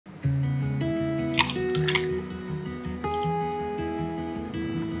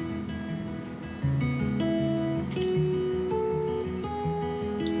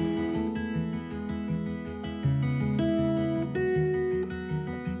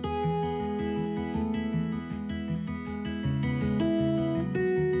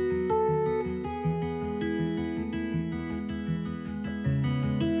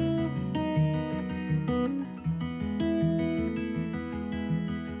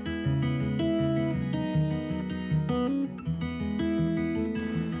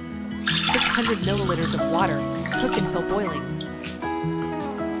600 milliliters of water. Cook until boiling.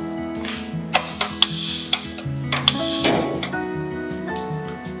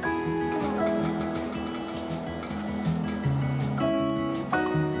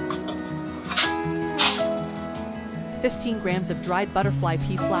 Add 15 grams of dried butterfly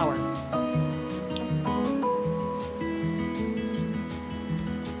pea flour.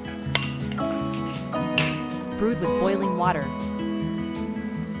 Brewed with boiling water.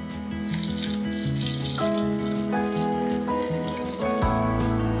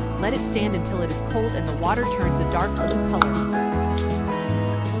 Let it stand until it is cold and the water turns a dark blue color.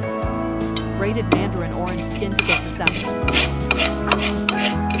 Grated mandarin orange skin to get the zest.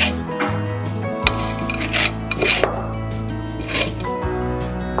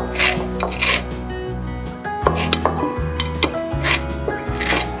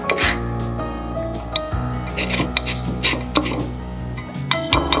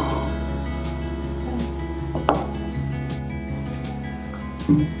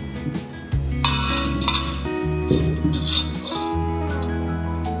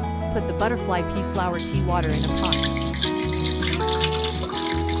 Put the butterfly pea flower tea water in a pot.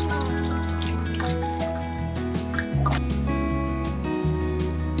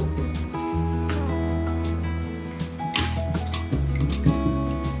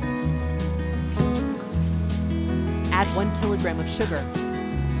 Add 1 kilogram of sugar.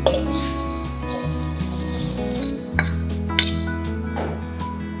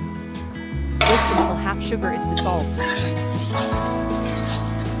 Whisk until half sugar is dissolved.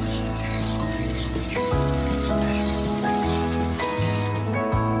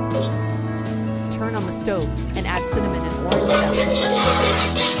 Turn on the stove and add cinnamon and orange zest.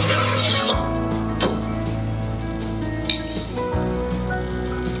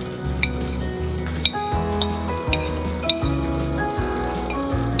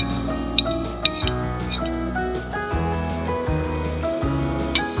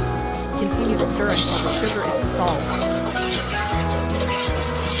 Continue to stir until the sugar is dissolved.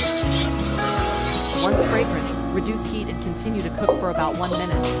 Once fragrant, reduce heat and continue to cook for about 1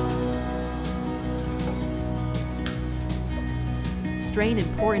 minute. Strain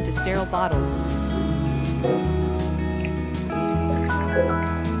and pour into sterile bottles.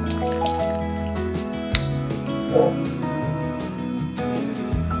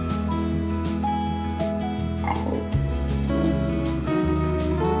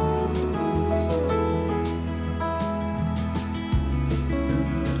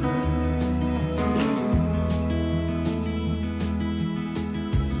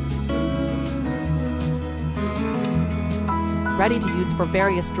 Ready to use for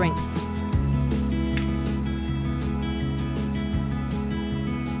various drinks.